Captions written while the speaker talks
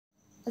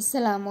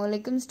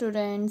Assalamualaikum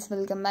students,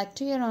 welcome back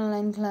to your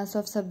online class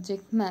of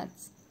subject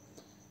maths.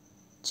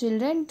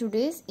 Children,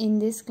 in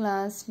this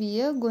class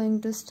we are going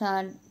to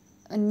start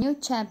a new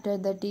chapter,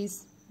 that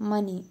is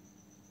money.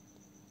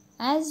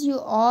 As you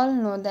all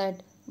know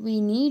that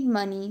we need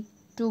money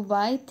to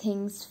buy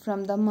things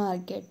from the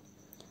market.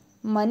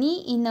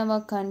 Money in our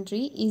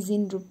country is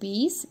in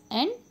rupees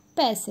and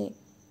paise.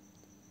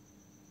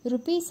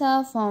 Rupees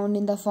are found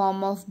in the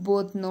form of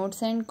both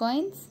notes and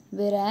coins,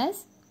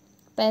 whereas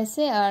paise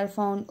are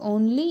found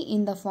only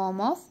in the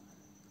form of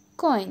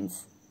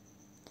coins.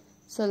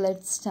 So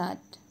let's start.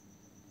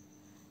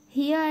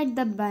 Here at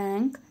the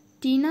bank,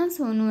 Tina,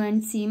 Sonu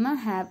and Seema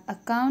have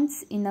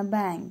accounts in a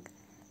bank.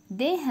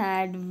 They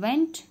had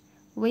went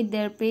with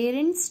their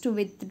parents to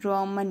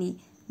withdraw money.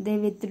 They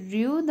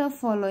withdrew the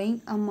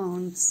following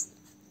amounts.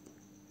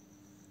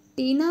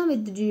 Tina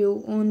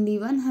withdrew only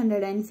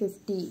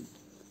 150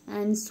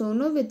 and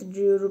Sonu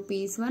withdrew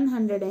rupees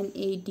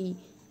 180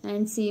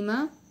 and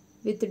Seema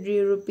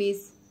withdrew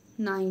rupees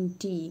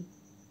 90.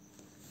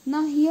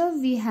 Now here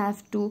we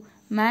have to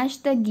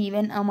match the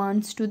given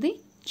amounts to the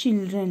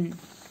children.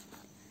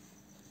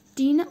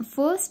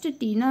 First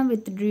Tina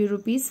withdrew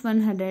rupees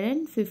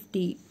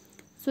 150.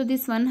 So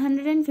this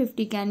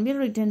 150 can be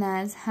written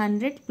as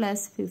 100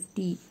 plus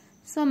 50.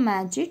 So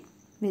match it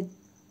with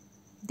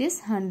this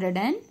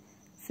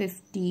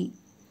 150.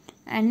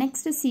 And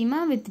next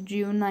Seema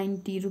withdrew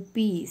 90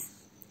 rupees.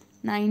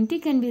 90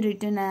 can be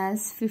written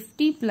as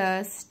 50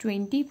 plus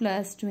 20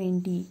 plus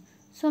 20.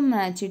 So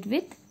match it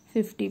with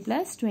 50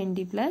 plus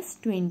 20 plus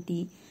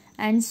 20.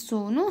 And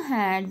Sonu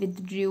had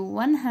withdrew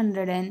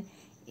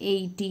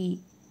 180.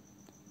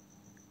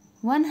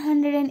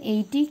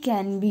 180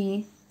 can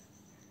be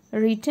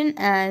written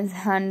as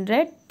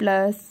 100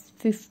 plus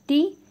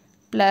 50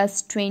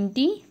 plus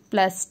 20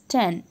 plus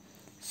 10.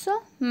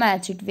 So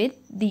match it with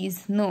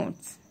these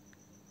notes.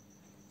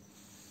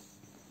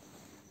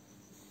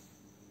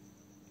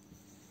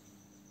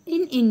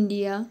 In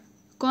India,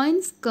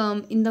 coins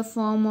come in the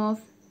form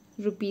of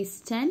rupees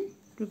 10,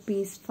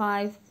 rupees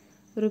 5,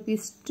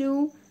 rupees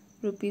 2,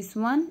 rupees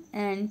 1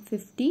 and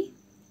 50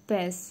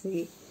 paise.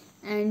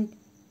 And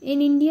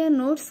in India,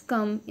 notes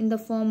come in the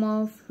form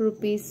of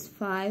rupees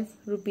 5,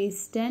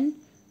 rupees 10,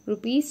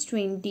 rupees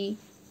 20,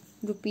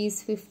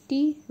 rupees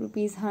 50,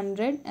 rupees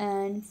 100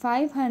 and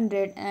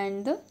 500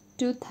 and the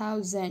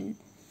 2000.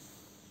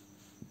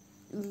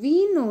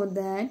 We know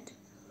that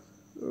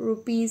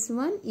rupees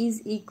 1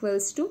 is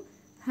equals to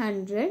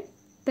 100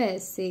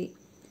 paise.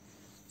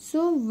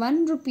 So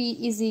 1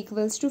 rupee is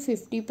equals to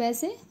 50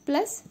 paise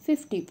plus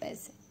 50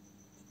 paise.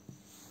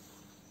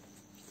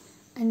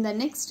 And the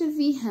next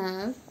we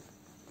have,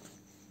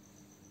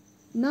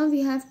 now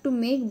we have to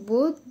make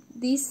both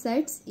these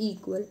sides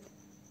equal.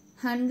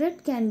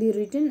 100 can be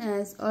written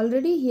as,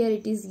 already here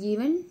it is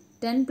given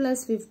 10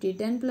 plus 50.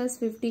 10 plus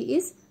 50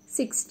 is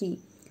 60.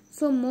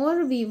 So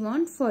more we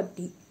want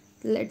 40.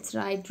 Let's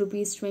write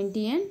rupees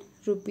 20 and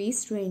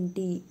rupees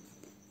 20.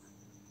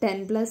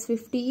 10 plus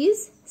 50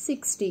 is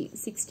 60.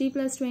 60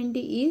 plus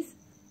 20 is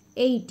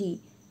 80.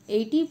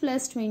 80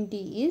 plus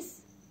 20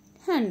 is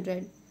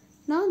 100.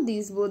 Now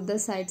these both the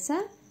sides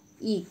are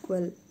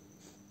equal.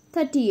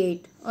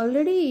 38.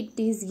 Already it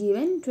is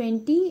given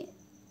 20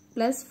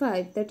 plus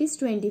 5, that is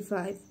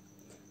 25.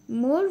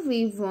 More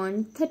we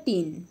want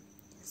 13.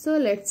 So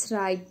let's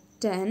write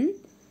 10,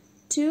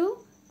 2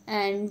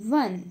 and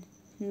 1.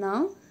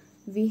 Now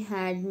we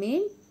had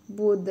made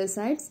both the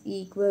sides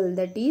equal,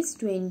 that is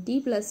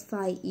 20 plus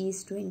 5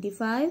 is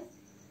 25,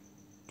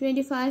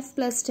 25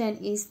 plus 10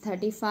 is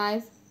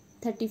 35,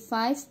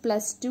 35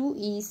 plus 2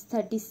 is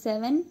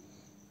 37,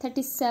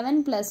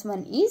 37 plus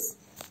 1 is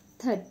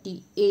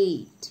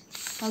 38.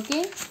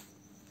 Okay.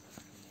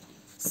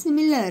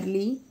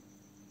 Similarly,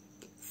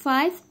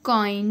 5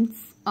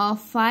 coins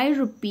of 5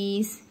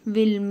 rupees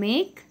will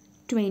make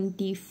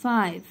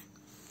 25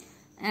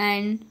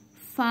 and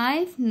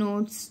 5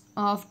 notes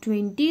of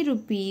 20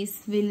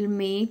 rupees will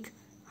make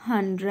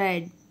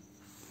 100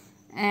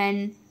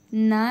 and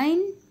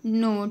 9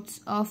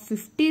 notes of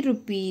 50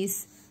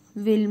 rupees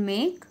will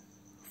make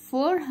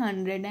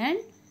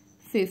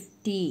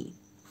 450.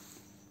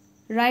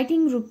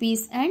 Writing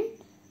rupees and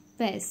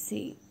paise.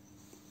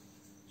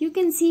 You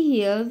can see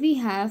here we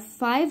have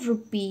 5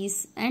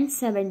 rupees and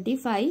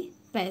 75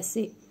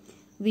 paise.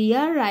 We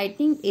are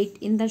writing it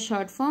in the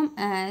short form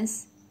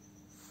as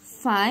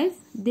 5.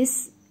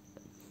 This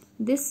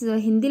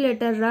Hindi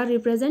letter Ra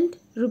represent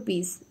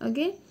rupees.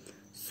 Okay.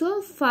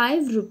 So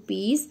 5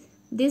 rupees.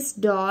 This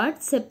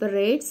dot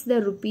separates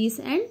the rupees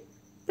and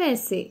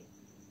paise.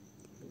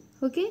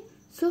 Okay.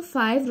 So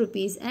 5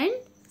 rupees and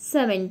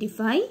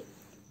 75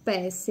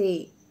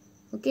 paise.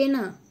 Okay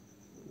na.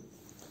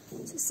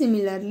 So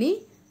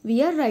similarly,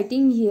 we are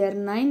writing here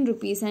 9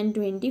 rupees and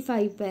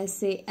 25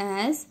 paise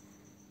as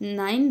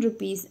 9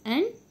 rupees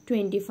and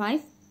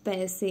 25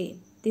 paise.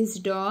 This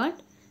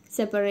dot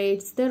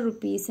separates the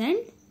rupees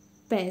and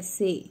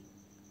paise.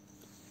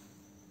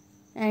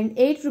 And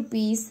 8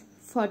 rupees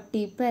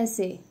 40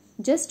 paise.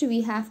 Just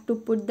we have to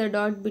put the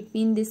dot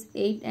between this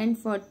 8 and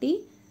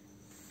 40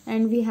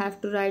 and we have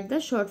to write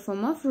the short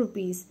form of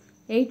rupees.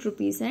 8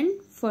 rupees and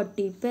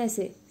 40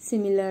 paise.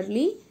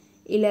 Similarly,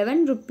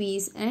 11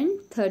 rupees and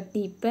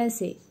 30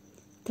 paise.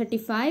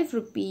 35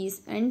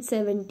 rupees and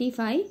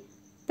 75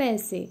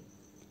 paise.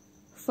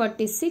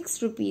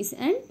 46 rupees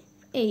and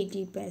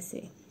 80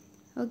 paise.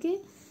 Okay.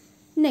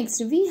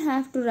 Next, we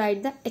have to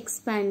write the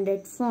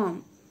expanded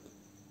form.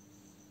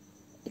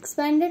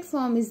 Expanded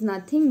form is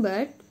nothing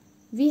but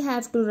we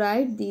have to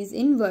write these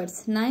in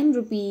words. 9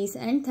 rupees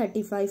and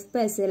 35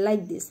 paise,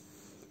 like this.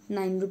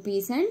 9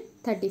 rupees and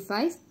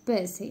 35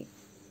 paise.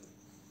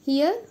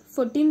 Here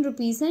 14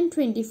 rupees and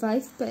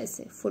 25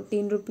 paise.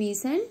 14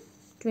 rupees and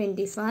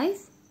 25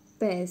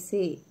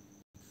 paise.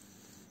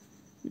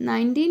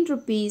 19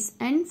 rupees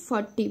and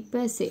 40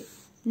 paise.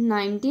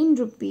 19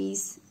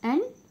 rupees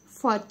and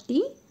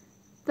 40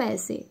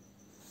 paise.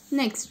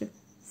 Next,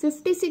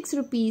 56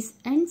 rupees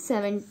and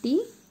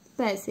 70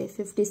 paise.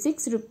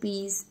 56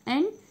 rupees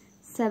and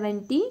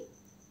 70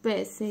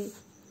 paise.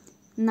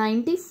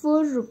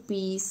 94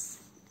 rupees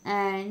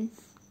and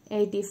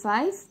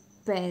 85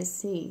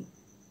 paise.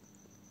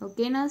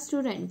 Okay now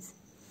students.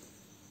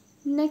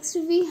 Next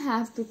we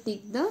have to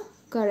tick the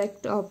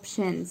correct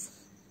options.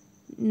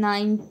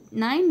 9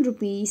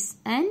 rupees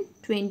and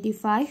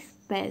 25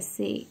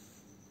 paise.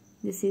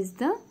 This is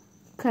the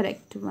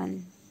correct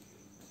one.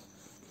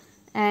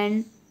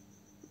 And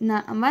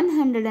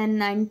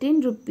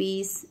 119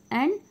 rupees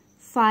and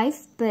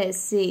 5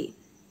 paise.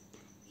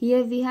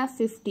 Here we have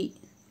 50.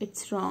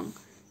 It's wrong.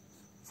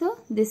 So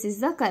this is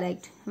the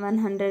correct.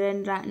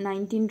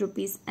 119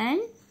 rupees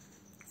and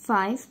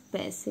 5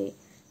 paise.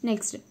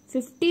 Next,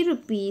 50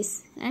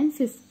 rupees and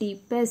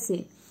 50 paise.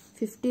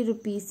 50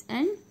 rupees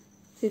and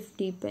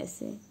 50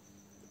 paise.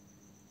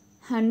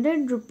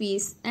 100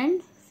 rupees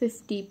and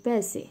 50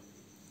 paise.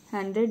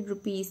 100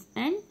 rupees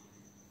and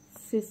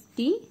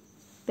 50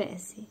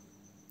 paise.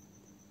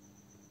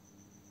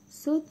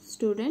 So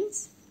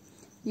students,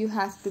 you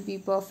have to be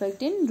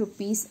perfect in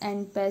rupees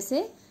and paise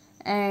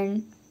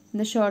and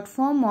the short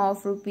form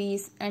of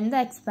rupees and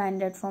the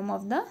expanded form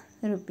of the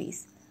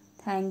rupees.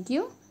 Thank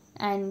you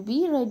and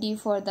be ready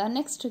for the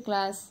next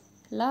class.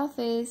 Allah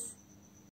Hafiz.